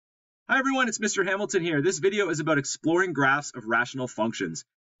Hi everyone, it's Mr. Hamilton here. This video is about exploring graphs of rational functions.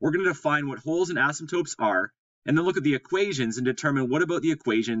 We're going to define what holes and asymptotes are, and then look at the equations and determine what about the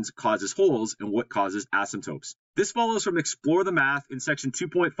equations causes holes and what causes asymptotes. This follows from Explore the Math in section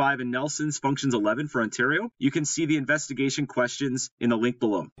 2.5 in Nelson's Functions 11 for Ontario. You can see the investigation questions in the link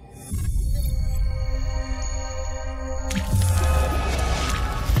below.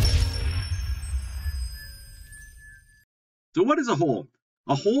 So what is a hole?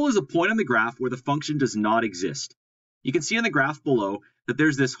 A hole is a point on the graph where the function does not exist. You can see on the graph below that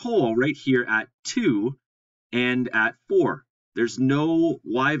there's this hole right here at 2 and at 4. There's no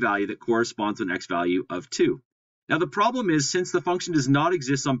y value that corresponds to an x value of 2. Now the problem is, since the function does not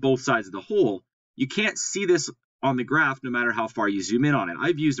exist on both sides of the hole, you can't see this on the graph no matter how far you zoom in on it.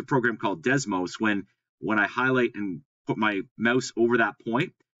 I've used a program called Desmos. When I highlight and put my mouse over that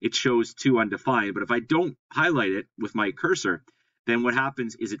point, it shows 2 undefined. But if I don't highlight it with my cursor, then what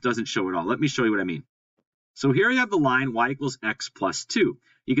happens is it doesn't show at all. Let me show you what I mean. So here I have the line y equals x plus 2.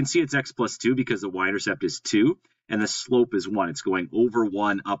 You can see it's x plus 2 because the y-intercept is 2 and the slope is 1. It's going over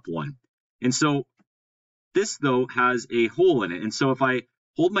 1, up 1. And so this, though, has a hole in it. And so if I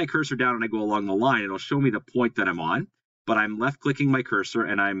hold my cursor down and I go along the line, it'll show me the point that I'm on. But I'm left-clicking my cursor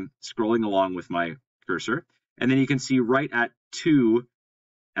and I'm scrolling along with my cursor. And then you can see right at 2,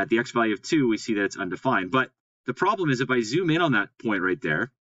 at the x value of 2, we see that it's undefined. But the problem is if I zoom in on that point right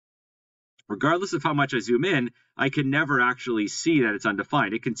there, regardless of how much I zoom in, I can never actually see that it's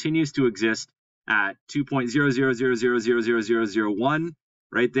undefined. It continues to exist at 2.000000001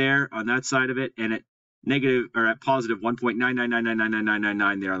 right there on that side of it, and at negative or at positive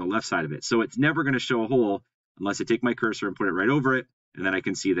 1.999999999 there on the left side of it. So it's never going to show a hole unless I take my cursor and put it right over it, and then I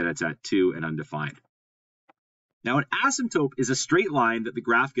can see that it's at 2 and undefined. Now, an asymptote is a straight line that the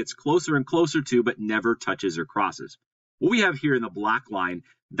graph gets closer and closer to, but never touches or crosses. What we have here in the black line,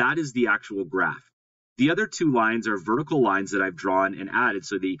 that is the actual graph. The other two lines are vertical lines that I've drawn and added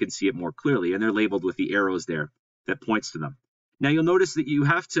so that you can see it more clearly, and they're labeled with the arrows there that points to them. Now, you'll notice that you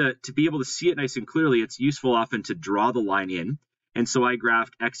have to be able to see it nice and clearly, it's useful often to draw the line in. And so I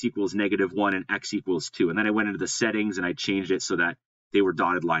graphed x equals -1 and x equals 2. And then I went into the settings and I changed it so that they were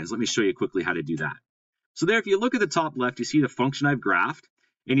dotted lines. Let me show you quickly how to do that. So there, if you look at the top left, you see the function I've graphed,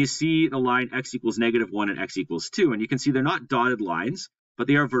 and you see the line x equals -1 and x equals 2. And you can see they're not dotted lines, but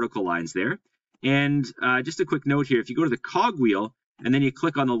they are vertical lines there. And just a quick note here, if you go to the cogwheel, and then you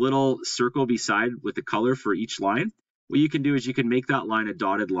click on the little circle beside with the color for each line, what you can do is you can make that line a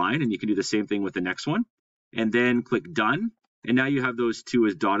dotted line, and you can do the same thing with the next one. And then click done. And now you have those two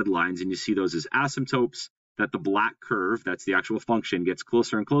as dotted lines, and you see those as asymptotes that the black curve, that's the actual function, gets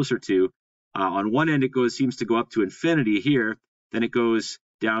closer and closer to. On one end, it seems to go up to infinity here, then it goes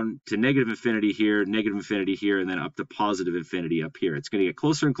down to negative infinity here, and then up to positive infinity up here. It's going to get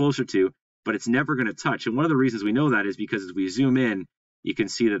closer and closer to, but it's never going to touch. And one of the reasons we know that is because as we zoom in, you can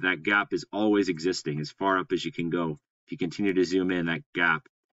see that that gap is always existing as far up as you can go. If you continue to zoom in, that gap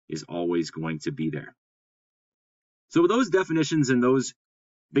is always going to be there. So with those definitions and those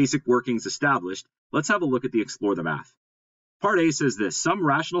basic workings established, let's have a look at the Explore the Math. Part A says this: some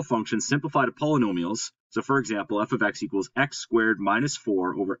rational functions simplify to polynomials. So for example, f of x equals x squared minus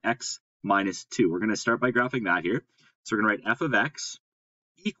 4 over x minus 2. We're going to start by graphing that here. So we're going to write f of x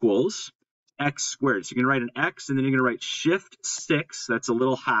equals x squared. So you can write an x, and then you're going to write shift 6. That's a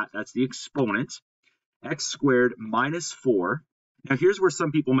little hat. That's the exponent. X squared minus 4. Now here's where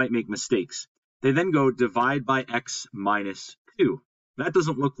some people might make mistakes. They then go divide by x minus 2. That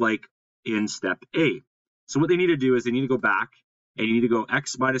doesn't look like in step A. So what they need to do is they need to go back, and you need to go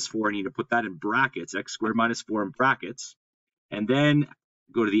x minus 4, and you need to put that in brackets, x squared minus 4 in brackets, and then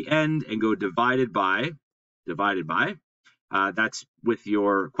go to the end and go divided by, that's with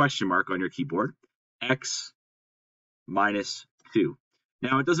your question mark on your keyboard, x minus 2.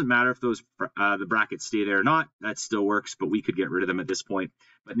 Now, it doesn't matter if those the brackets stay there or not. That still works, but we could get rid of them at this point.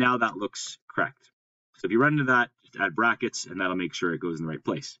 But now that looks correct. So if you run into that, just add brackets, and that'll make sure it goes in the right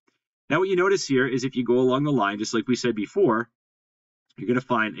place. Now, what you notice here is if you go along the line, just like we said before, you're going to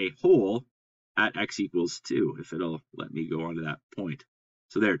find a hole at x equals 2, if it'll let me go on to that point.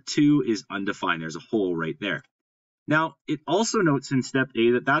 So there, 2 is undefined. There's a hole right there. Now, it also notes in step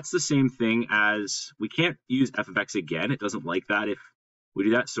A that that's the same thing as, we can't use f of x again. It doesn't like that if we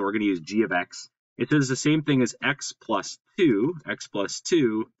do that, so we're going to use g of x. It says the same thing as x plus 2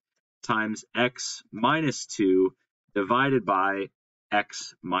 times x minus 2 divided by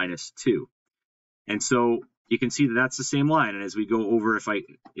x minus 2. And so you can see that that's the same line. And as we go over, if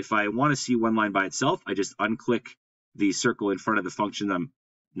I want to see one line by itself, I just unclick the circle in front of the function I'm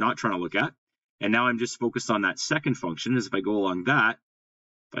not trying to look at. And now I'm just focused on that second function. As if I go along that,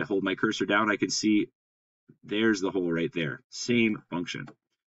 If I hold my cursor down, I can see there's the hole right there. Same function.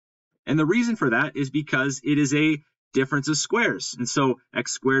 And the reason for that is because it is a difference of squares. And so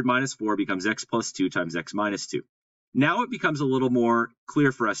x squared minus 4 becomes x plus 2 times x minus 2. Now it becomes a little more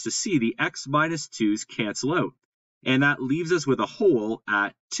clear for us to see the x minus 2's cancel out. And that leaves us with a hole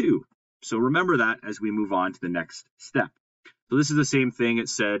at 2. So remember that as we move on to the next step. So this is the same thing it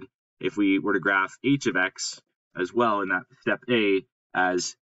said if we were to graph h of x as well in that step A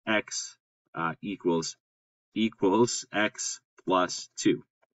as x equals x plus 2.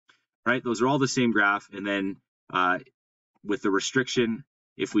 Right? Those are all the same graph. And then with the restriction,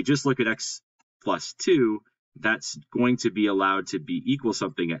 if we just look at x plus 2, that's going to be allowed to be equal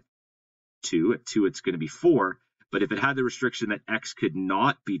something at 2. At 2, it's going to be 4. But if it had the restriction that x could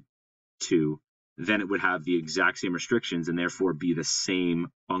not be 2, then it would have the exact same restrictions and therefore be the same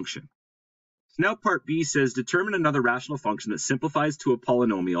function. So now part B says determine another rational function that simplifies to a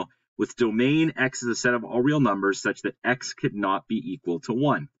polynomial with domain x as a set of all real numbers such that x could not be equal to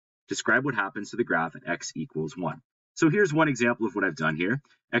 1. Describe what happens to the graph at x equals 1. So here's one example of what I've done here.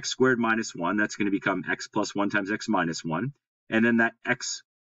 X squared minus 1, that's going to become x plus 1 times x minus 1. And then that x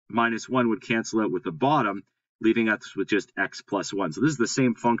minus 1 would cancel out with the bottom, leaving us with just x plus 1. So this is the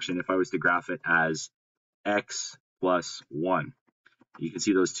same function if I was to graph it as x plus 1. You can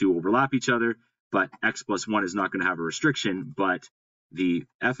see those two overlap each other, but x plus 1 is not going to have a restriction, but the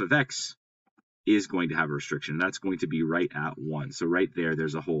f of x is going to have a restriction. That's going to be right at 1. So right there,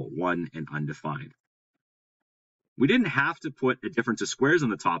 there's a hole, 1 and undefined. We didn't have to put a difference of squares on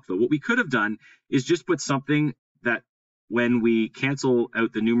the top, though. What we could have done is just put something that when we cancel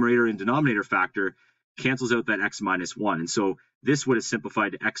out the numerator and denominator factor, cancels out that x minus 1. And so this would have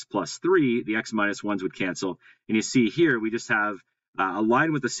simplified to x plus 3. The x minus 1s would cancel. And you see here, we just have a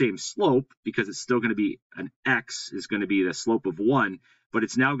line with the same slope because it's still going to be an x is going to be the slope of 1, but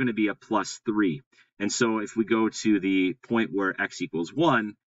it's now going to be a plus 3. And so if we go to the point where x equals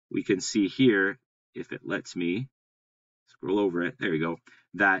 1, we can see here, if it lets me scroll over it, there you go,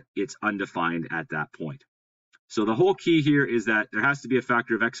 that it's undefined at that point. So the whole key here is that there has to be a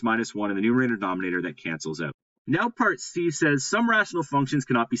factor of x minus 1 in the numerator and denominator that cancels out. Now part C says some rational functions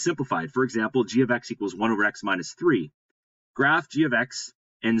cannot be simplified. For example, g of x equals 1 over x minus 3. Graph g of x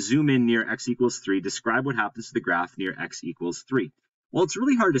and zoom in near x equals 3. Describe what happens to the graph near x equals 3. Well, it's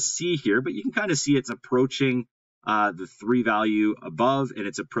really hard to see here, but you can kind of see it's approaching the 3 value above and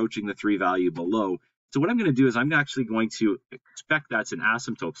it's approaching the 3 value below. So what I'm going to do is I'm actually going to expect that's an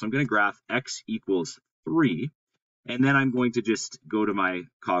asymptote. So I'm going to graph x equals 3. And then I'm going to just go to my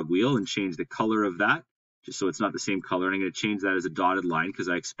cogwheel and change the color of that, just so it's not the same color. And I'm going to change that as a dotted line because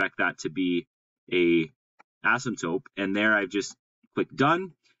I expect that to be a asymptote. And there I've just clicked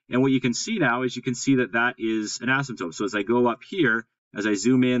done. And what you can see now is you can see that that is an asymptote. So as I go up here, as I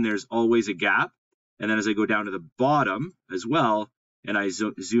zoom in, there's always a gap. And then as I go down to the bottom as well, and I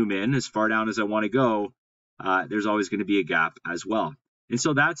zoom in as far down as I want to go, there's always going to be a gap as well. And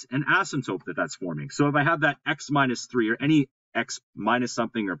so that's an asymptote that's forming. So if I have that x minus 3 or any x minus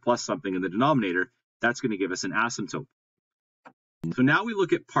something or plus something in the denominator, that's going to give us an asymptote. So now we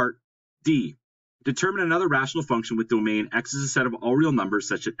look at part D. Determine another rational function with domain x is a set of all real numbers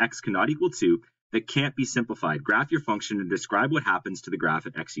such that x cannot equal 2 that can't be simplified. Graph your function and describe what happens to the graph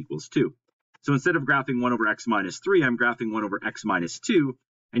at x equals 2. So instead of graphing 1 over x minus 3, I'm graphing 1 over x minus 2.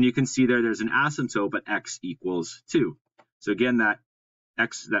 And you can see there's an asymptote, but x equals 2. So again, that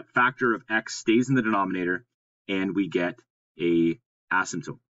factor of x stays in the denominator, and we get a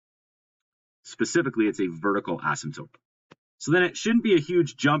asymptote. Specifically, it's a vertical asymptote. So then it shouldn't be a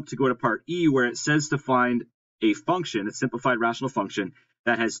huge jump to go to part E, where it says to find a function, a simplified rational function,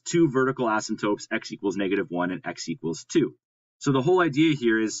 that has two vertical asymptotes, x equals -1 and x equals 2. So the whole idea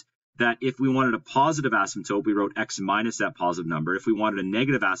here is that if we wanted a positive asymptote, we wrote x minus that positive number. If we wanted a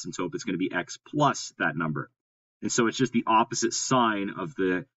negative asymptote, it's going to be x plus that number. And so it's just the opposite sign of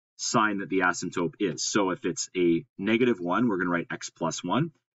the sign that the asymptote is. So if it's a -1, we're going to write x plus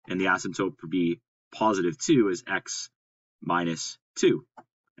 1. And the asymptote would be positive 2 is x minus 2.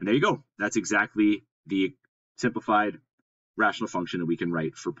 And there you go. That's exactly the simplified rational function that we can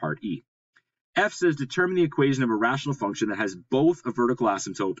write for part E. F says determine the equation of a rational function that has both a vertical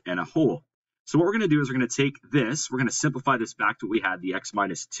asymptote and a hole. So what we're going to do is we're going to take this, we're going to simplify this back to what we had, the x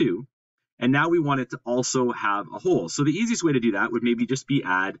minus 2. And now we want it to also have a hole. So the easiest way to do that would maybe just be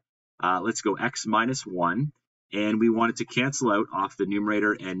add, let's go x minus 1. And we want it to cancel out off the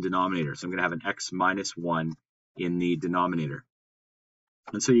numerator and denominator. So I'm going to have an x minus 1 in the denominator.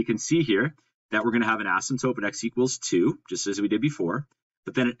 And so you can see here that we're going to have an asymptote at x equals 2, just as we did before.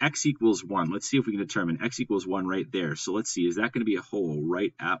 But then at x equals 1, let's see if we can determine x equals 1 right there. So let's see, is that going to be a hole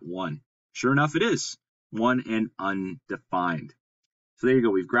right at 1? Sure enough, it is. 1 and undefined. So there you go.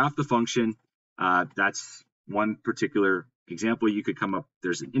 We've graphed the function. That's one particular example. You could come up,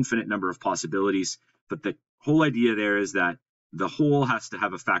 there's an infinite number of possibilities, but the whole idea there is that the hole has to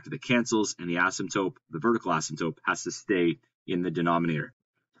have a factor that cancels, and the asymptote, the vertical asymptote, has to stay in the denominator.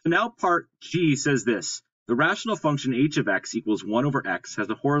 So now part G says this: the rational function h of x equals 1 over x has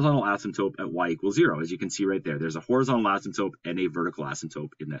a horizontal asymptote at y equals 0. As you can see right there, there's a horizontal asymptote and a vertical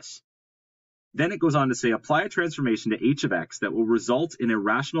asymptote in this. Then it goes on to say, apply a transformation to h of x that will result in a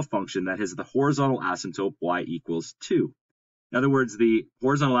rational function that has the horizontal asymptote y equals 2. In other words, the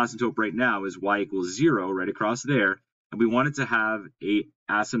horizontal asymptote right now is y equals 0 right across there, and we want it to have a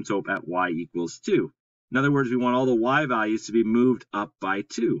asymptote at y equals 2. In other words, we want all the y values to be moved up by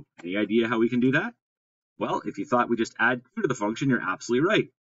 2. Any idea how we can do that? Well, if you thought we just add 2 to the function, you're absolutely right.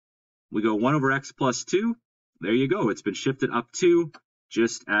 We go 1 over x plus 2. There you go. It's been shifted up 2,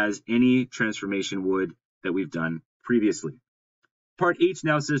 just as any transformation would that we've done previously. Part H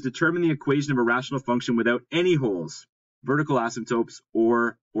now says determine the equation of a rational function without any holes, vertical asymptotes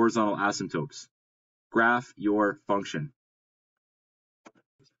or horizontal asymptotes. Graph your function.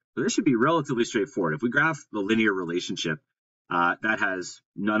 So this should be relatively straightforward. If we graph the linear relationship, that has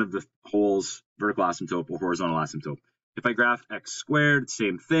none of the holes, vertical asymptote or horizontal asymptote. If I graph x squared,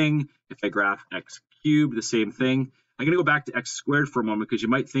 same thing. If I graph x cubed, the same thing. I'm going to go back to x squared for a moment because you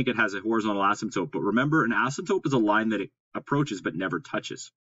might think it has a horizontal asymptote, but remember, an asymptote is a line that it approaches but never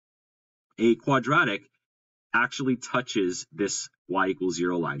touches. A quadratic actually touches this y equals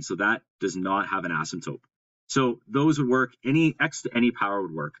 0 line, so that does not have an asymptote. So those would work. Any x to any power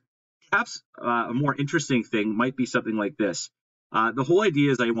would work. Perhaps a more interesting thing might be something like this. The whole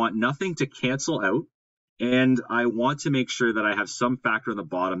idea is I want nothing to cancel out, and I want to make sure that I have some factor on the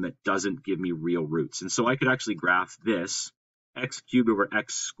bottom that doesn't give me real roots. And so I could actually graph this, x cubed over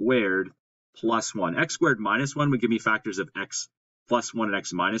x squared plus 1. X squared minus 1 would give me factors of x plus 1 and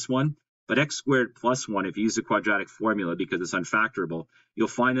x minus 1. But x squared plus 1, if you use the quadratic formula because it's unfactorable, you'll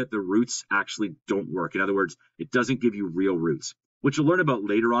find that the roots actually don't work. In other words, it doesn't give you real roots, which you'll learn about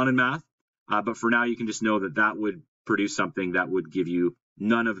later on in math. But for now, you can just know that that would produce something that would give you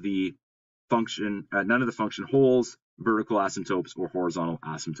none of the function holes, vertical asymptotes, or horizontal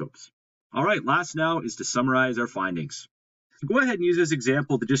asymptotes. All right, last now is to summarize our findings. So go ahead and use this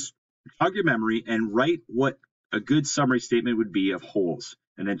example to just jog your memory and write what a good summary statement would be of holes,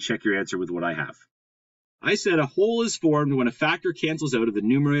 and then check your answer with what I have. I said a hole is formed when a factor cancels out of the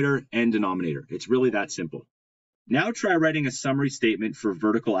numerator and denominator. It's really that simple. Now try writing a summary statement for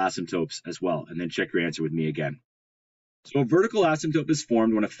vertical asymptotes as well, and then check your answer with me again. So a vertical asymptote is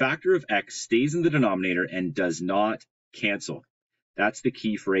formed when a factor of x stays in the denominator and does not cancel. That's the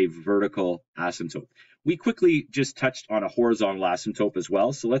key for a vertical asymptote. We quickly just touched on a horizontal asymptote as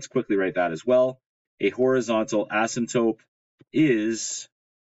well, so let's quickly write that as well. A horizontal asymptote is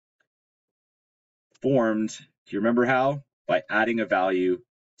formed, do you remember how? By adding a value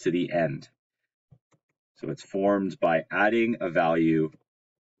to the end. So it's formed by adding a value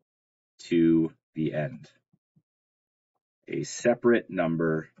to the end. A separate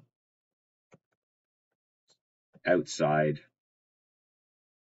number outside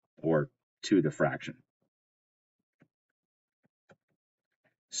or to the fraction.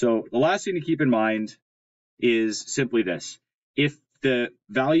 So the last thing to keep in mind is simply this. If the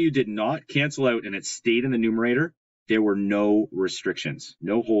value did not cancel out and it stayed in the numerator, there were no restrictions,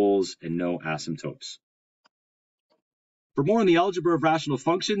 no holes, and no asymptotes. For more on the algebra of rational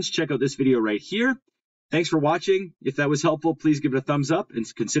functions, check out this video right here. Thanks for watching. If that was helpful, please give it a thumbs up and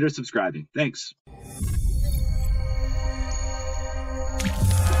consider subscribing. Thanks.